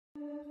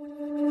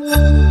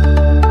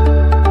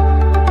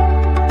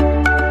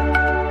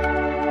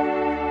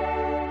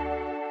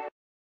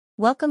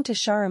Welcome to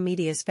Shahruh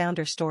Media's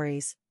Founder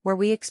Stories, where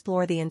we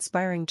explore the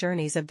inspiring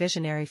journeys of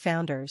visionary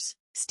founders.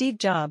 Steve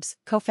Jobs,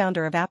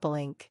 co-founder of Apple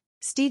Inc.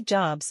 Steve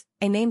Jobs,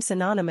 a name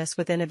synonymous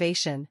with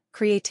innovation,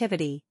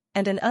 creativity,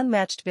 and an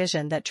unmatched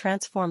vision that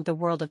transformed the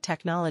world of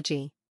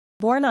technology.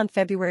 Born on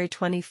February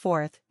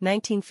 24,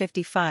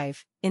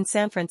 1955, in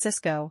San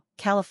Francisco,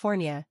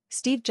 California,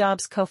 Steve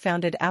Jobs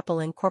co-founded Apple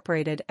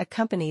Incorporated, a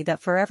company that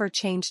forever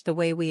changed the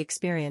way we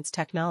experience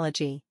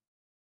technology.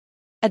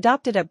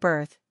 Adopted at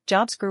birth,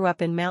 Jobs grew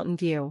up in Mountain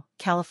View,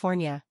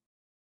 California.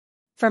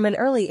 From an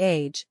early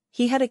age,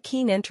 he had a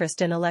keen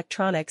interest in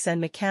electronics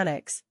and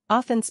mechanics,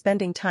 often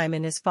spending time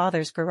in his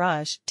father's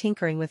garage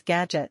tinkering with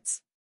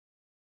gadgets.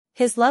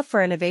 His love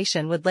for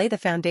innovation would lay the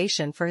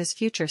foundation for his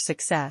future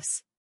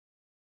success.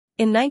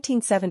 In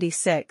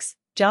 1976,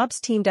 Jobs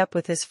teamed up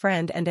with his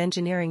friend and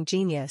engineering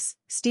genius,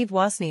 Steve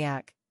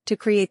Wozniak, to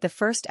create the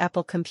first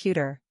Apple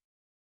computer.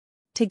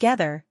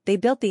 Together, they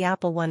built the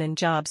Apple I in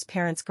Jobs'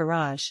 parents'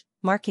 garage,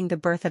 marking the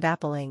birth of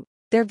Apple Inc.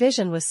 Their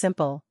vision was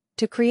simple: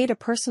 to create a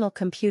personal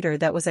computer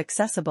that was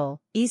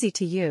accessible, easy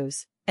to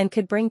use, and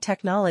could bring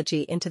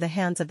technology into the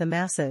hands of the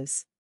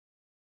masses.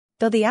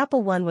 Though the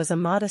Apple I was a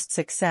modest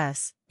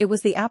success, it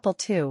was the Apple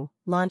II,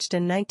 launched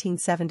in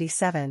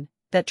 1977,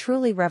 that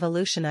truly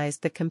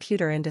revolutionized the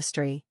computer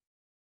industry.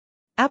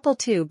 Apple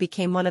II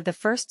became one of the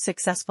first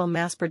successful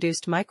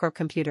mass-produced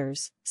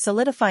microcomputers,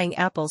 solidifying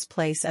Apple's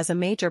place as a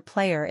major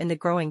player in the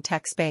growing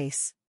tech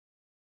space.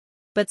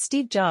 But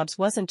Steve Jobs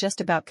wasn't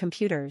just about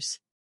computers.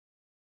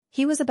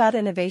 He was about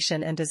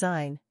innovation and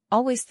design,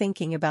 always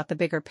thinking about the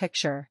bigger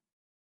picture.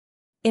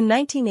 In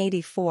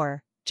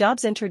 1984,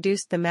 Jobs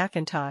introduced the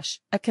Macintosh,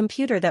 a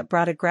computer that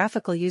brought a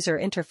graphical user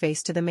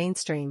interface to the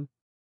mainstream.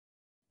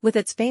 With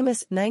its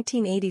famous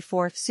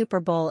 1984 Super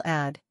Bowl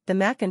ad, the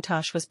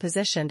Macintosh was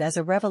positioned as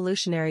a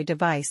revolutionary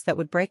device that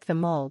would break the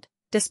mold.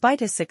 Despite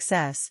his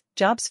success,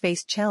 Jobs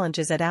faced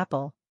challenges at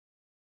Apple.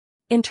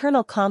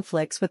 Internal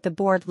conflicts with the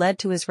board led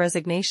to his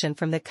resignation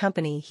from the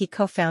company he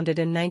co-founded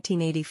in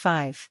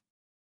 1985.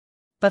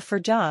 But for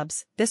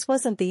Jobs, this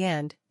wasn't the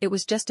end, it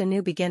was just a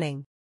new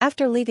beginning.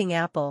 After leaving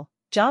Apple,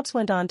 Jobs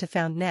went on to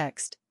found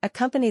Next, a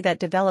company that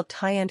developed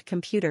high-end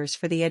computers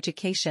for the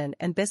education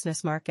and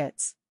business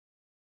markets.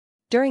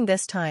 During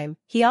this time,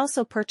 he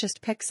also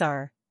purchased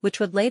Pixar, which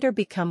would later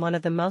become one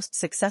of the most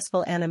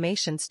successful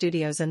animation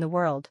studios in the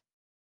world.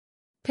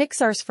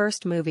 Pixar's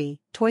first movie,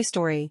 Toy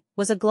Story,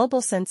 was a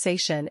global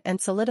sensation and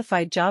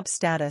solidified Jobs'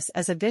 status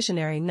as a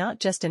visionary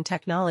not just in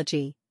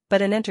technology, but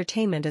in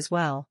entertainment as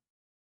well.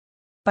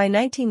 By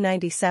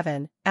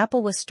 1997,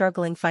 Apple was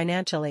struggling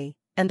financially,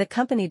 and the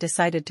company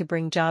decided to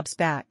bring Jobs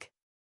back.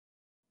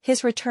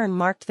 His return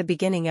marked the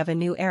beginning of a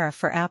new era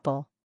for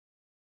Apple.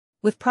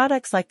 With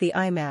products like the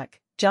iMac,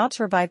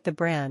 Jobs revived the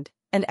brand,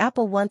 and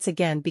Apple once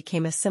again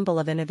became a symbol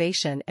of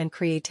innovation and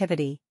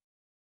creativity.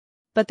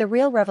 But the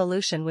real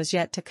revolution was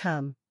yet to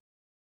come.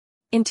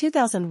 In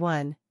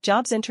 2001,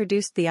 Jobs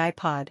introduced the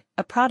iPod,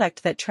 a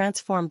product that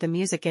transformed the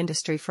music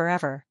industry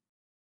forever.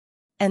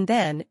 And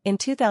then, in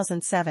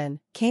 2007,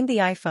 came the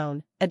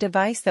iPhone, a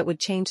device that would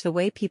change the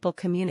way people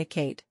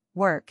communicate,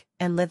 work,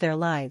 and live their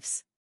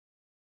lives.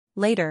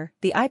 Later,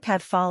 the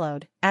iPad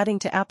followed, adding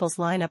to Apple's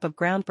lineup of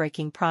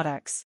groundbreaking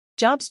products.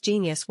 Jobs'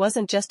 genius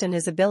wasn't just in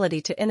his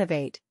ability to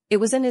innovate, it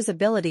was in his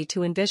ability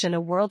to envision a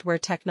world where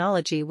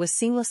technology was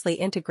seamlessly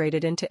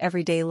integrated into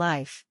everyday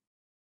life.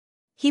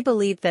 He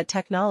believed that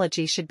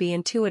technology should be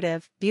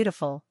intuitive,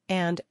 beautiful,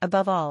 and,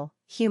 above all,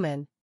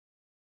 human.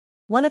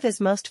 One of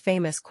his most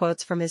famous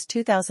quotes from his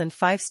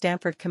 2005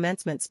 Stanford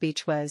commencement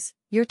speech was,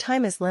 "Your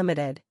time is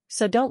limited,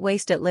 so don't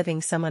waste it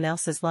living someone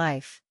else's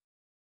life.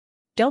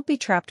 Don't be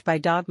trapped by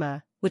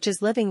dogma, which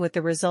is living with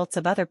the results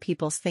of other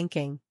people's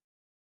thinking."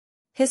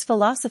 His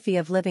philosophy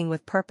of living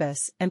with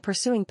purpose and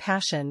pursuing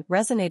passion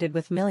resonated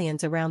with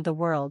millions around the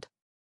world.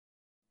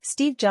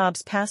 Steve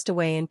Jobs passed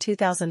away in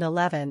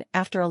 2011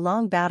 after a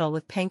long battle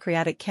with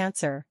pancreatic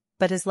cancer,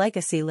 but his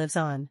legacy lives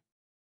on.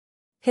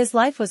 His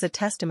life was a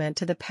testament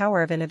to the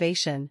power of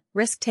innovation,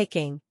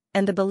 risk-taking,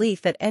 and the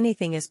belief that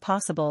anything is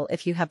possible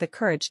if you have the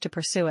courage to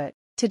pursue it.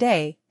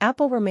 Today,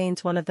 Apple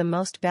remains one of the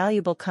most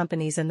valuable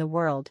companies in the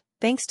world,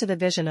 thanks to the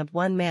vision of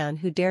one man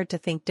who dared to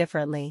think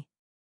differently.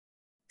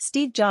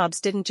 Steve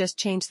Jobs didn't just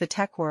change the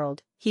tech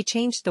world, he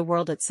changed the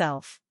world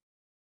itself.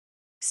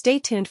 Stay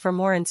tuned for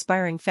more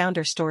inspiring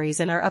founder stories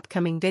in our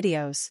upcoming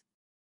videos.